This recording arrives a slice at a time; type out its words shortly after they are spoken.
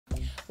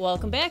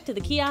Welcome back to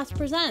the Kiosk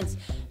Presents.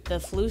 The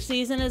flu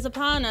season is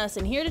upon us,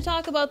 and here to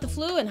talk about the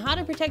flu and how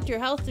to protect your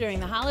health during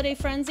the holiday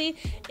frenzy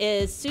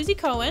is Suzy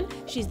Cohen.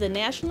 She's the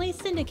nationally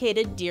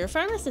syndicated Dear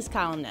Pharmacist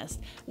columnist.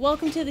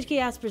 Welcome to the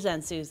Kiosk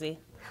Presents, Suzy.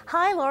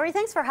 Hi, Laurie.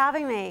 Thanks for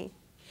having me.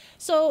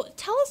 So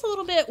tell us a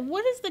little bit,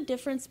 what is the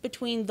difference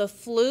between the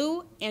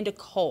flu and a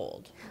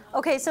cold?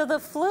 Okay, so the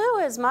flu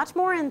is much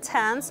more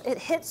intense. It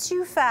hits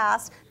you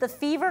fast. The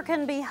fever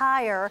can be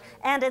higher,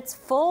 and it's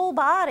full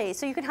body,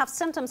 so you can have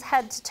symptoms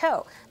head to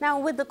toe. Now,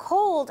 with the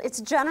cold,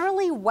 it's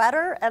generally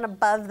wetter and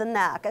above the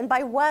neck. And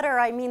by wetter,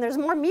 I mean there's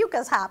more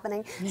mucus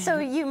happening. So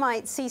you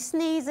might see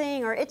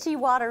sneezing or itchy,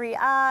 watery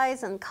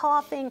eyes and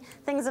coughing,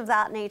 things of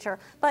that nature.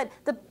 But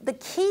the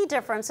key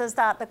difference is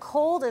that the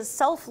cold is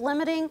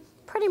self-limiting.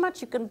 Pretty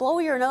much you can blow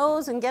your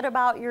nose and get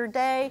about your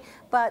day,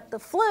 but the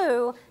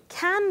flu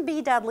can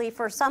be deadly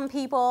for some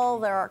people.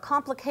 There are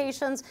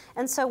complications,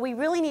 and so we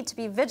really need to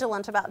be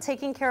vigilant about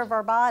taking care of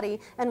our body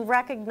and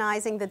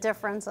recognizing the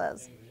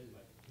differences.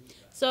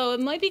 So it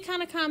might be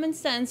kind of common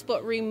sense,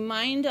 but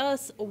remind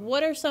us,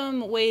 what are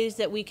some ways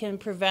that we can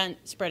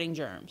prevent spreading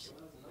germs?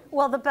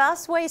 Well, the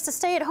best way is to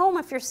stay at home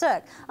if you're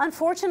sick.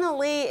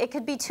 Unfortunately, it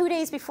could be 2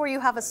 days before you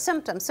have a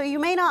symptom. So you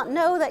may not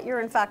know that you're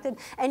infected,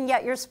 and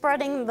yet you're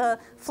spreading the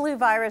flu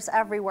virus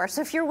everywhere. So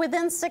if you're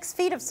within 6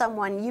 feet of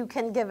someone, you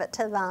can give it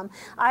to them.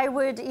 I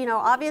would,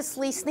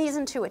 obviously sneeze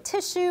into a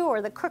tissue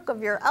or the crook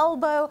of your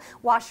elbow,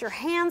 wash your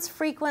hands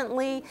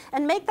frequently,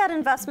 and make that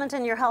investment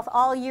in your health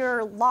all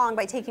year long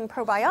by taking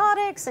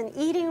probiotics and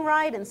eating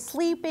right and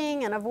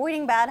sleeping and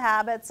avoiding bad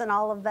habits and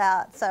all of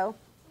that. So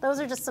those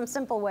are just some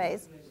simple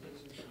ways.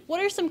 What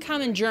are some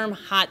common germ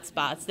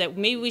hotspots that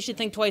maybe we should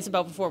think twice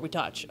about before we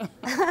touch?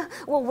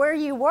 Well, where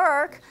you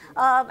work,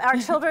 our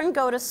children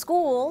go to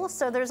school,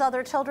 so there's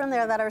other children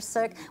there that are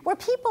sick. Where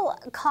people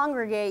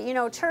congregate,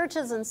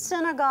 churches and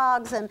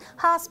synagogues and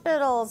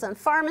hospitals and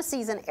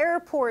pharmacies and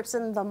airports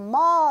and the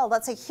mall.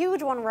 That's a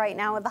huge one right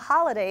now with the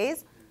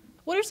holidays.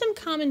 What are some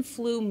common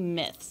flu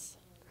myths?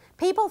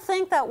 People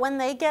think that when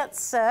they get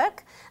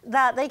sick,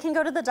 that they can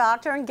go to the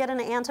doctor and get an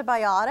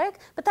antibiotic,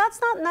 but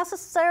that's not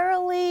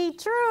necessarily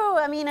true.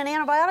 I mean, an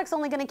antibiotic's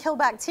only going to kill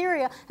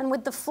bacteria, and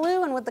with the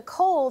flu and with the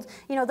cold,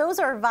 those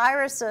are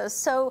viruses.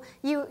 So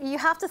you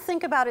have to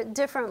think about it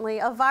differently.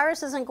 A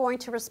virus isn't going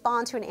to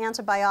respond to an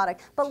antibiotic.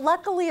 But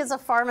luckily, as a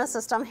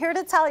pharmacist, I'm here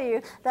to tell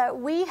you that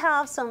we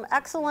have some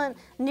excellent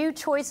new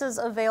choices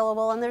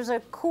available, and there's a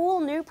cool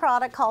new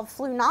product called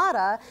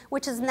Flunada,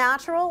 which is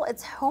natural,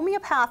 it's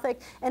homeopathic,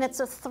 and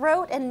it's a throat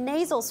and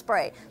nasal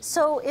spray.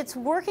 So it's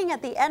working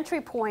at the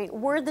entry point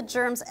where the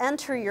germs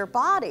enter your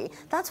body.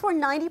 That's where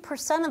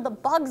 90% of the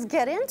bugs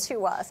get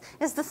into us,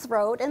 is the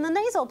throat and the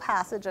nasal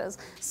passages.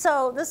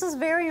 So this is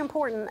very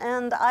important,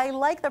 and I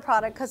like the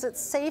product because it's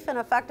safe and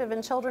effective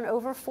in children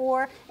over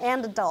 4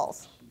 and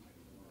adults.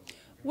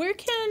 Where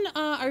can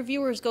our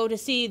viewers go to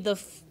see the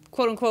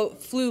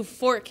quote-unquote flu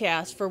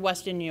forecast for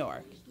Western New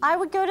York? I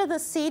would go to the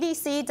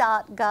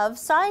cdc.gov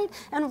site,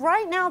 and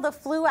right now the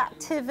flu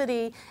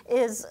activity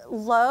is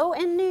low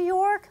in New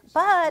York,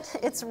 but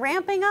it's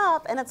ramping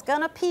up and it's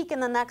going to peak in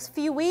the next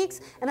few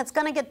weeks, and it's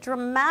going to get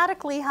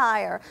dramatically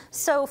higher.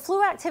 So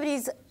flu activity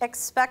is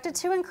expected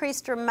to increase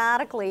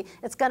dramatically.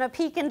 It's going to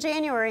peak in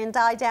January and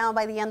die down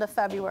by the end of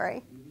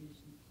February.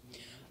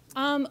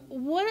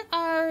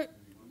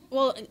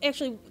 Well,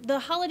 actually, the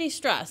holiday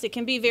stress, it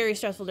can be very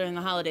stressful during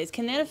the holidays.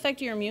 Can that affect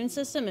your immune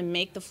system and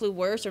make the flu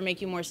worse or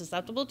make you more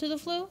susceptible to the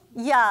flu?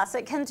 Yes,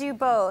 it can do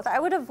both.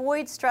 I would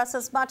avoid stress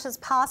as much as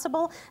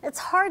possible. It's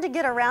hard to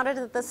get around it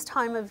at this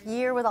time of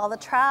year with all the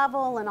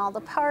travel and all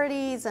the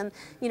parties and,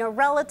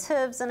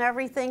 relatives and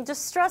everything.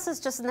 Just stress is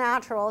just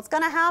natural. It's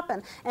going to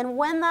happen. And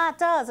when that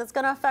does, it's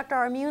going to affect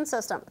our immune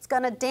system. It's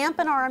going to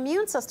dampen our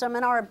immune system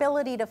and our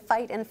ability to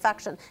fight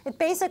infection. It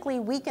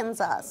basically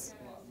weakens us.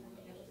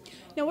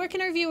 Now, where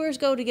can our viewers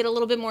go to get a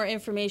little bit more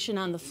information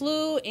on the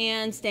flu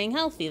and staying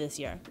healthy this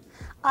year?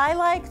 I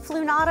like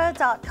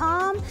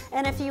flunada.com,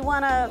 and if you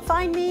want to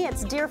find me,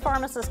 it's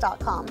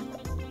dearpharmacist.com.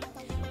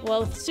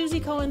 Well,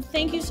 Suzy Cohen,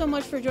 thank you so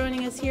much for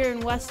joining us here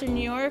in Western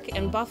New York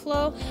and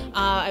Buffalo.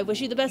 I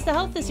wish you the best of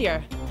health this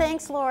year.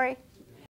 Thanks, Laurie.